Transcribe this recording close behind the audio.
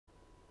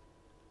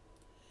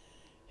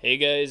Hey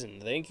guys,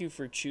 and thank you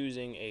for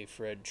choosing a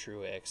Fred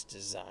Truax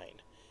design.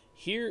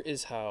 Here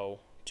is how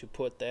to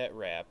put that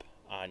wrap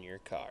on your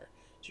car.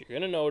 So you're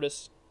going to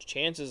notice,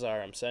 chances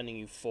are I'm sending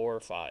you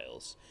 4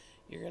 files.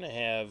 You're going to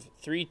have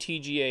 3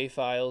 TGA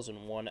files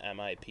and 1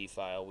 MIP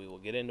file. We will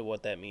get into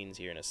what that means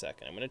here in a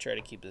second. I'm going to try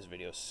to keep this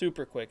video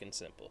super quick and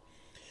simple.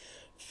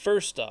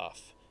 First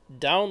off,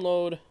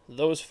 download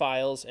those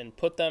files and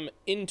put them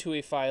into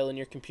a file in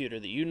your computer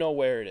that you know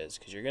where it is,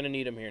 because you're going to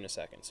need them here in a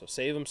second. So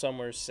save them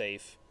somewhere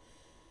safe.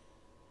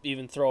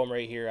 Even throw them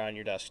right here on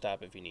your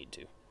desktop if you need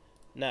to.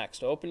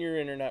 Next, open your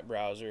internet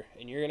browser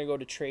and you're going to go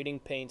to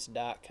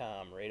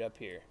tradingpaints.com right up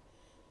here.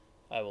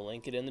 I will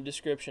link it in the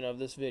description of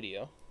this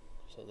video.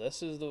 So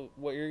this is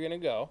what you're going to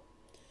go.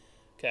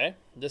 Okay,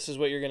 this is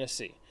what you're going to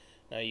see.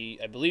 Now,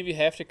 I believe you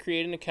have to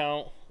create an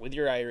account with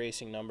your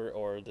iRacing number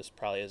or this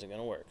probably isn't going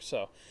to work.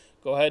 So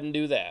go ahead and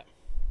do that.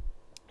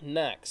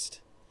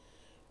 Next,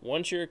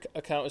 once your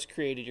account is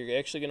created, you're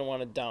actually going to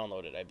want to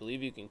download it. I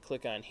believe you can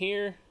click on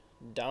here,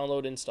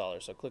 download installer.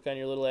 So click on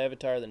your little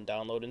avatar, then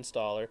download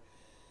installer.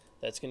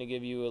 That's going to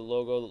give you a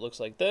logo that looks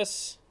like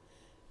this.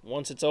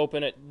 Once it's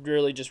open, it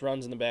really just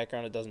runs in the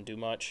background. It doesn't do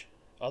much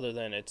other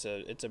than it's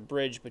a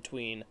bridge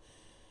between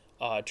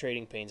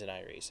Trading Paints and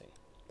iRacing.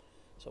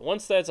 So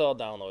once that's all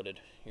downloaded,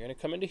 you're going to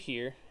come into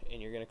here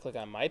and you're going to click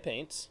on My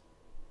Paints,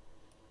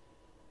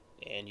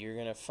 and you're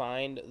going to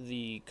find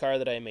the car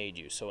that I made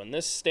you. So in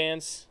this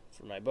stance,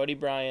 for my buddy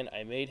Brian,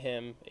 I made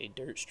him a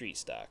dirt street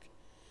stock.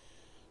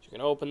 You're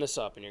going to open this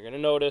up and you're going to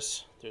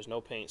notice there's no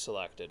paint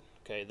selected.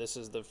 Okay, this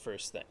is the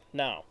first thing.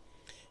 Now,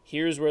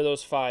 here's where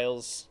those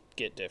files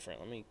get different.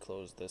 Let me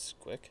close this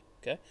quick.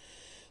 Okay,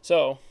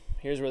 so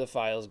here's where the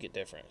files get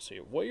different. So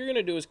what you're going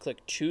to do is click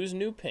Choose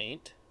New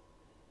Paint,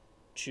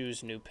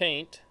 choose New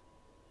Paint,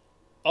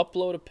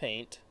 upload a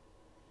paint,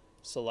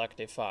 select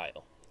a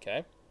file.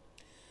 Okay,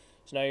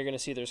 so now you're going to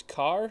see there's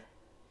car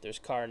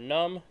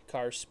num,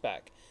 car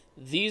spec.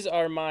 These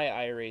are my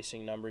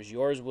iRacing numbers.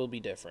 Yours will be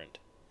different.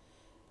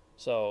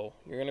 So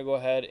you're going to go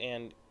ahead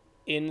and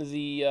in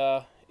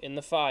the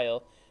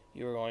file,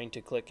 you're going to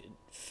click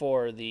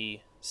for the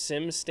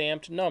sim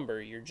stamped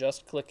number. You're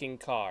just clicking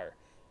car.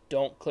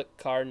 Don't click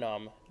car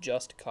num,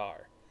 just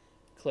car.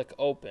 Click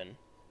open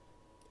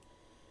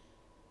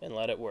and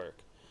let it work.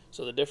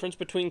 So the difference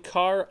between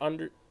car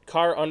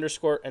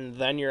underscore and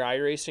then your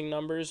iRacing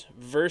numbers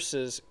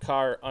versus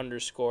car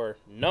underscore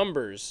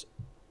numbers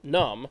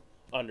num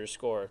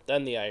underscore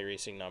then the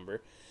iRacing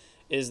number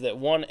is that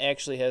one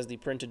actually has the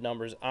printed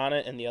numbers on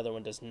it and the other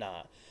one does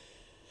not.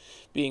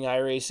 Being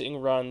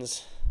iRacing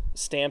runs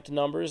stamped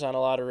numbers on a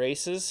lot of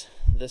races,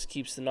 this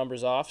keeps the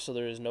numbers off so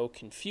there is no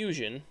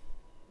confusion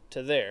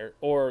to there,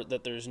 or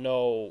that there's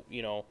no,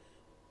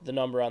 the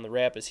number on the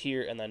wrap is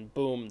here and then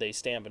boom, they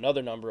stamp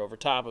another number over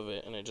top of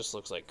it and it just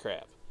looks like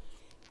crap.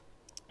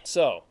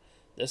 So,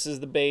 this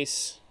is the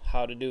base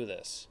how to do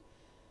this.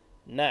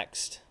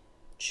 Next,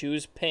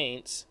 choose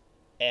paints,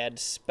 add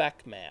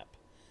spec map.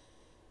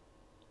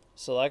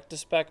 Select the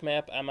spec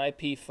map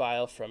MIP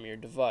file from your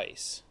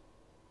device.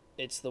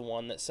 It's the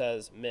one that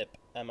says MIP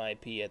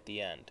MIP at the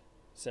end.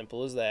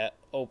 Simple as that.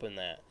 Open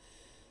that.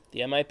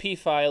 The MIP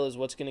file is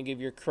what's going to give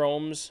your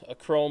chromes a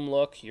chrome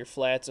look, your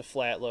flats a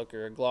flat look,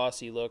 or a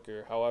glossy look,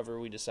 or however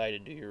we decide to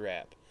do your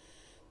wrap.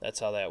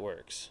 That's how that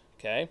works.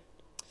 Okay?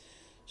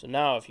 So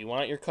now if you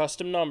want your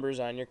custom numbers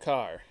on your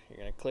car, you're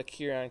going to click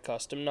here on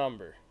custom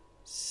number.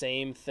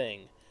 Same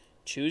thing.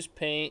 Choose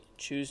paint,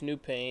 choose new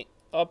paint,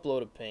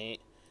 upload a paint.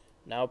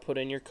 Now put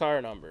in your car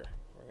number.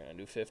 We're going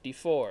to do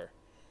 54.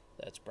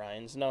 That's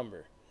Brian's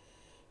number.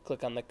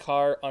 Click on the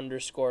car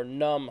underscore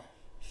num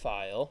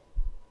file.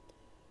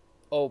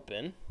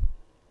 Open.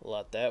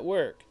 Let that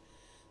work.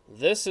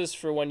 This is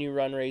for when you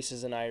run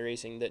races in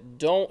iRacing that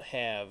don't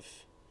have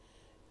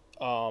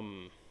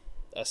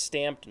a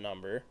stamped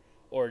number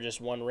or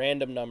just one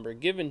random number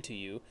given to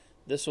you.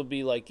 This will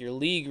be like your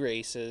league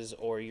races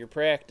or your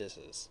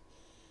practices,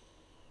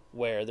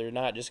 where they're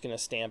not just going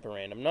to stamp a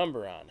random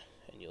number on.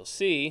 And you'll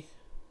see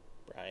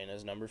Brian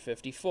is number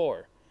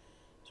 54.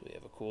 So we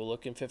have a cool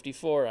looking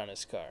 54 on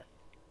his car.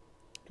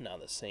 Now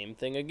the same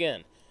thing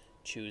again.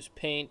 Choose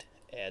paint,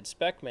 add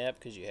spec map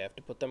because you have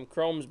to put them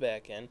chromes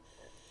back in.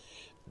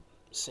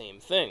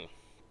 Same thing.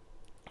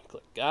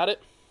 Click got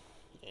it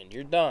and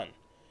you're done.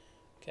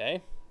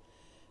 Okay?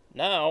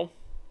 Now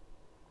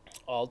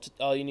all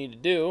you need to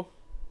do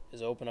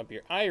is open up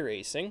your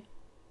iRacing.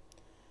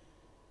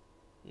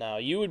 Now,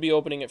 you would be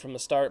opening it from the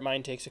start.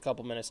 Mine takes a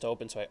couple minutes to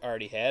open, so I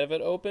already have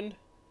it opened.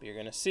 But you're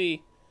going to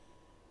see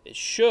it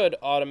should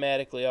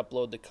automatically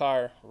upload the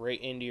car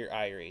right into your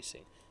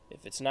iRacing.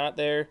 If it's not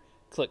there,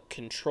 click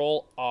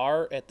Control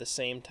R at the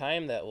same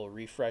time. That will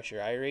refresh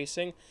your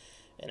iRacing,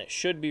 and it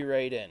should be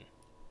right in.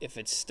 If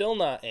it's still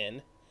not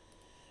in,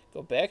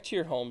 go back to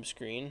your home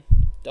screen,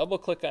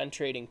 double-click on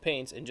Trading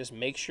Paints, and just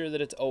make sure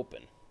that it's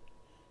open.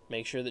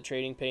 Make sure that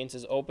Trading Paints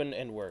is open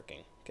and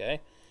working,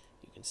 okay?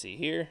 You can see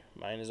here,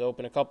 mine is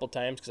open a couple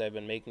times because I've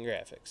been making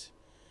graphics.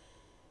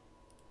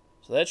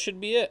 So that should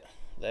be it.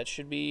 That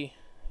should be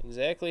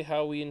exactly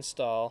how we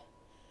install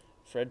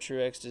Fred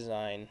Truax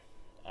design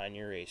on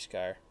your race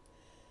car.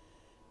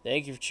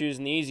 Thank you for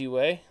choosing the easy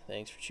way.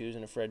 Thanks for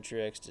choosing a Fred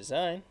Truex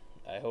design.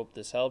 I hope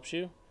this helps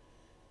you.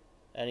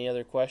 Any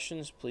other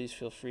questions, please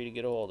feel free to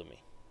get a hold of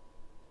me.